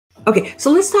Okay,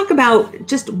 so let's talk about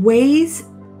just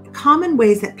common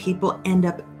ways that people end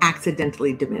up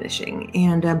accidentally diminishing.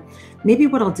 And maybe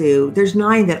what I'll do, there's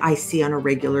 9 that I see on a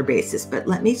regular basis, but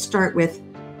let me start with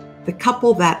the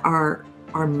couple that are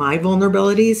my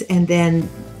vulnerabilities and then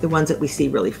the ones that we see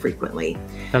really frequently.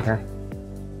 Okay.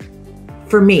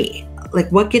 For me,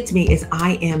 like what gets me is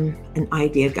I am an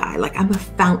idea guy. Like I'm a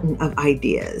fountain of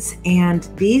ideas. And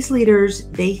these leaders,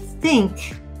 they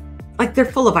think like they're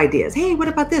full of ideas. Hey, what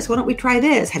about this? Why don't we try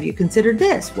this? Have you considered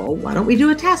this? Well, why don't we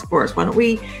do a task force? Why don't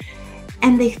we?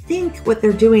 And they think what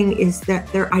they're doing is that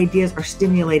their ideas are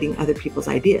stimulating other people's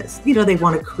ideas. You know, they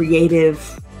want a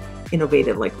creative,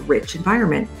 innovative, like rich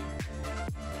environment.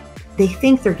 They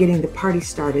think they're getting the party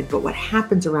started, but what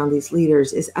happens around these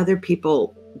leaders is other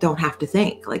people don't have to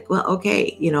think. Like, well,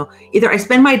 okay, you know, either I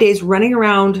spend my days running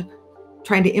around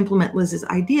trying to implement Liz's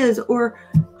ideas, or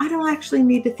I don't actually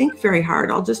need to think very hard.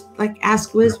 I'll just like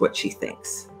ask Liz what she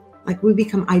thinks. Like we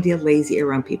become idea lazy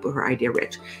around people who are idea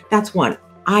rich. That's one.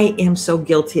 I am so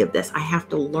guilty of this. I have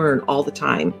to learn all the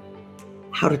time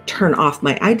how to turn off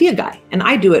my idea guy. And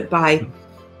I do it by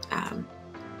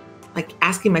like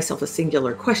asking myself a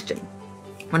singular question.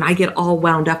 When I get all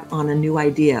wound up on a new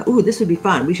idea, ooh, this would be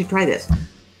fun. We should try this.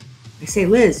 I say,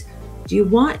 Liz, do you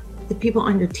want the people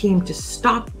on your team to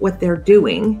stop what they're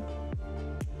doing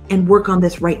and work on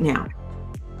this right now?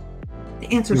 The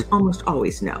answer is almost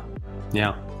always no.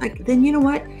 Yeah. Like, then you know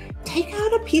what? Take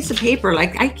out a piece of paper.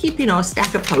 Like I keep, you know, a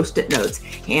stack of Post-it notes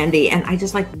handy, and I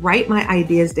just like write my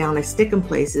ideas down. I stick them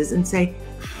places and say,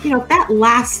 you know, if that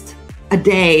lasts a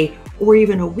day or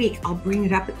even a week, I'll bring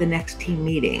it up at the next team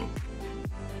meeting.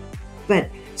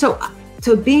 But so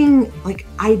being like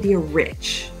idea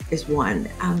rich is one.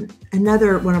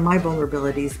 Another one of my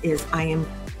vulnerabilities is I am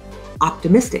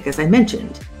optimistic, as I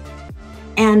mentioned.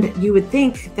 And you would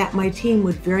think that my team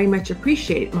would very much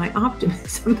appreciate my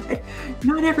optimism, but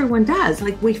not everyone does.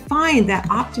 Like we find that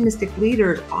optimistic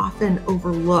leaders often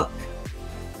overlook,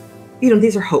 you know,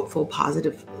 these are hopeful,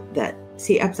 positive, that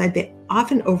see upside. They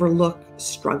often overlook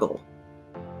struggle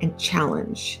and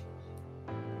challenge.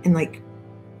 And like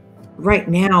right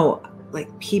now, like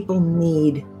people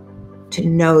need to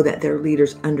know that their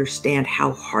leaders understand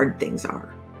how hard things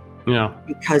are. Yeah.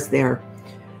 Because they're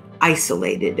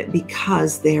isolated,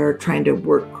 because they're trying to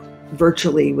work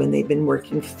virtually when they've been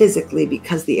working physically,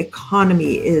 because the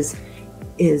economy is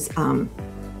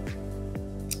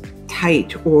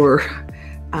tight or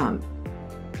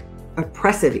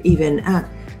oppressive even.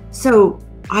 So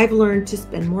I've learned to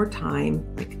spend more time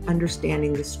like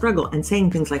understanding the struggle and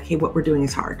saying things like, hey, what we're doing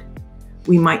is hard.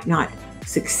 We might not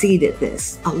succeed at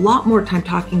this. A lot more time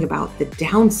talking about the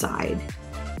downside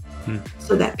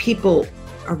so that people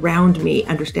around me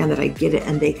understand that I get it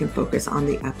and they can focus on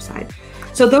the upside.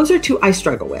 So those are 2 I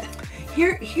struggle with.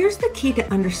 Here's the key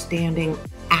to understanding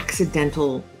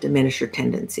accidental diminisher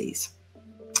tendencies.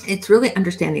 It's really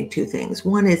understanding 2 things.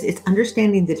 One is it's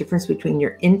understanding the difference between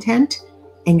your intent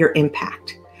and your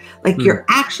impact. Like you're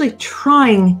actually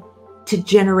trying to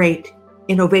generate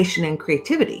innovation and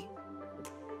creativity.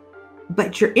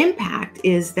 But your impact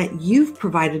is that you've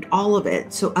provided all of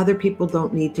it so other people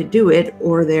don't need to do it,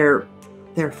 or they're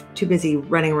too busy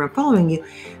running around following you.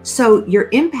 So your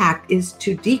impact is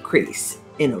to decrease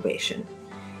innovation.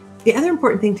 The other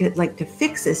important thing to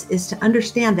fix this is to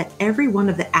understand that every one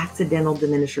of the accidental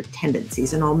diminisher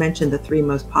tendencies, and I'll mention the 3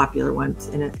 most popular ones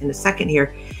in a second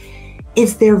here,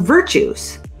 is their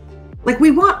virtues. Like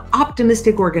we want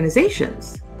optimistic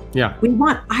organizations. Yeah. We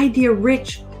want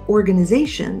idea-rich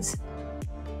organizations.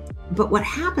 But what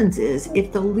happens is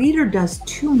if the leader does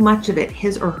too much of it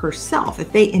his or herself,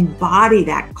 if they embody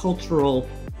that cultural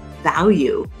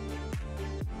value,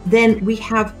 then we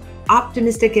have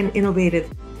optimistic and innovative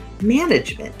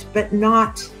management, but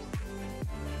not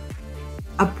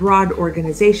a broad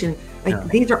organization. Like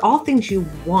these are all things you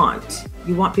want.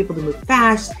 You want people to move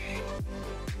fast,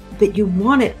 but you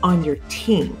want it on your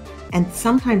team. And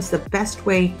sometimes the best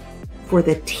way for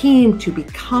the team to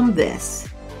become this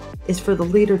is for the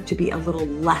leader to be a little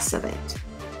less of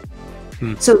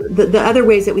it. So the other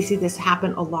ways that we see this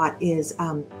happen a lot is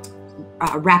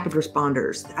rapid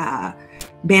responders,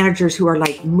 managers who are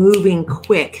like moving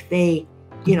quick. They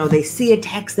see a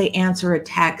text, they answer a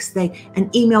text,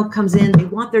 an email comes in, they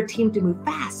want their team to move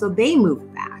fast, so they move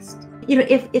fast. You know,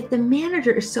 if the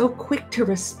manager is so quick to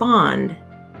respond,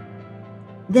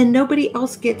 then nobody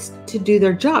else gets to do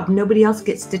their job. Nobody else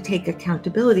gets to take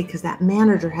accountability because that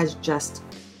manager has just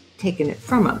taken it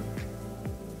from them.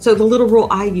 So the little rule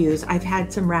I use, I've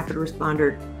had some rapid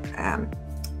responder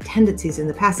tendencies in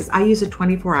the past, is I use a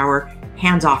 24-hour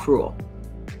hands-off rule,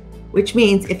 which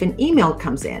means if an email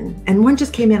comes in, and one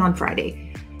just came in on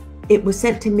Friday, it was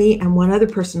sent to me and one other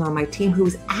person on my team who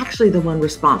was actually the one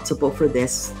responsible for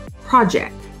this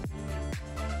project.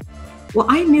 Well,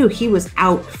 I knew he was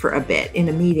out for a bit in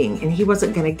a meeting and he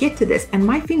wasn't going to get to this. And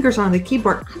my fingers are on the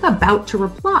keyboard. I'm about to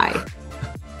reply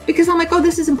because I'm like, oh,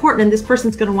 this is important and this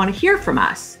person's going to want to hear from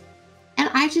us. And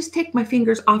I just take my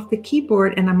fingers off the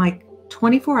keyboard and I'm like,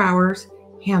 24 hours,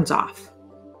 hands off,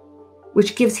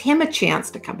 which gives him a chance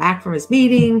to come back from his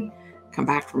meeting, come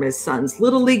back from his son's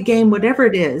little league game, whatever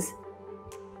it is,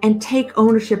 and take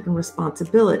ownership and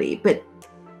responsibility. But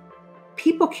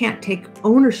people can't take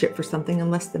ownership for something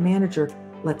unless the manager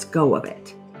lets go of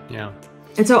it. Yeah.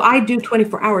 And so I do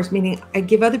 24 hours, meaning I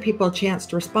give other people a chance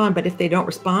to respond. But if they don't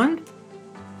respond,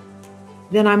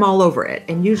 then I'm all over it.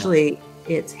 And usually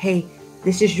it's, hey,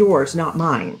 this is yours, not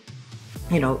mine.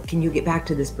 You know, can you get back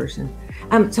to this person?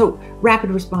 So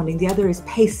rapid responding. The other is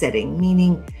pace setting,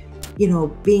 meaning, you know,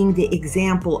 being the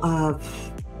example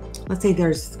of, let's say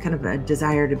there's kind of a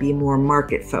desire to be more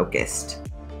market focused.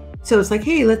 So it's like,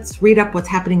 hey, let's read up what's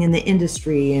happening in the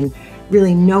industry and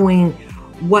really knowing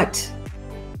what's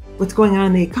going on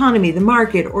in the economy, the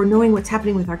market, or knowing what's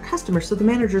happening with our customers. So the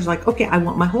manager's like, okay, I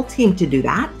want my whole team to do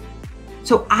that.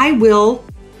 So I'll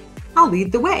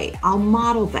lead the way. I'll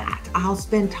model that. I'll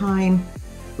spend time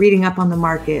reading up on the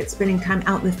market, spending time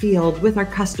out in the field with our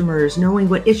customers, knowing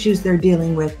what issues they're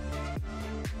dealing with.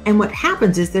 And what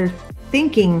happens is they're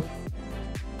thinking,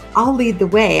 I'll lead the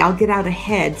way, I'll get out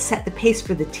ahead, set the pace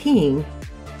for the team,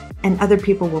 and other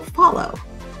people will follow.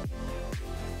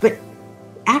 But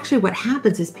actually what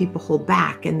happens is people hold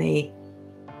back and they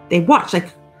watch. Like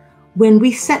when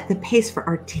we set the pace for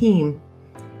our team,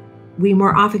 we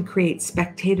more often create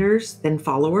spectators than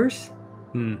followers.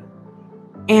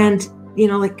 And, you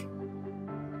know, like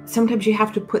sometimes you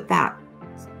have to put that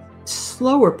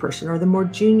slower person or the more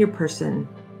junior person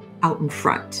out in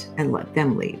front and let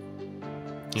them lead.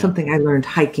 Yeah. Something I learned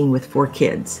hiking with 4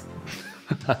 kids.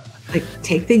 Like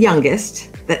take the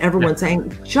youngest that everyone's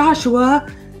saying, Joshua,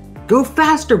 go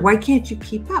faster. Why can't you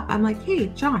keep up? I'm like, hey,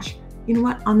 Josh, you know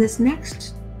what? On this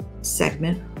next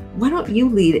segment, why don't you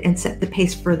lead and set the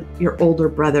pace for your older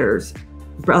brother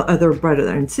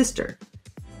and sister?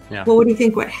 Yeah. Well, what do you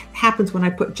think what happens when I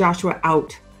put Joshua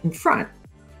out in front?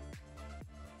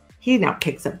 He now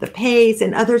picks up the pace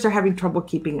and others are having trouble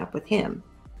keeping up with him.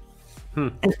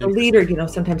 And the leader, you know,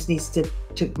 sometimes needs to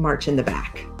march in the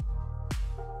back.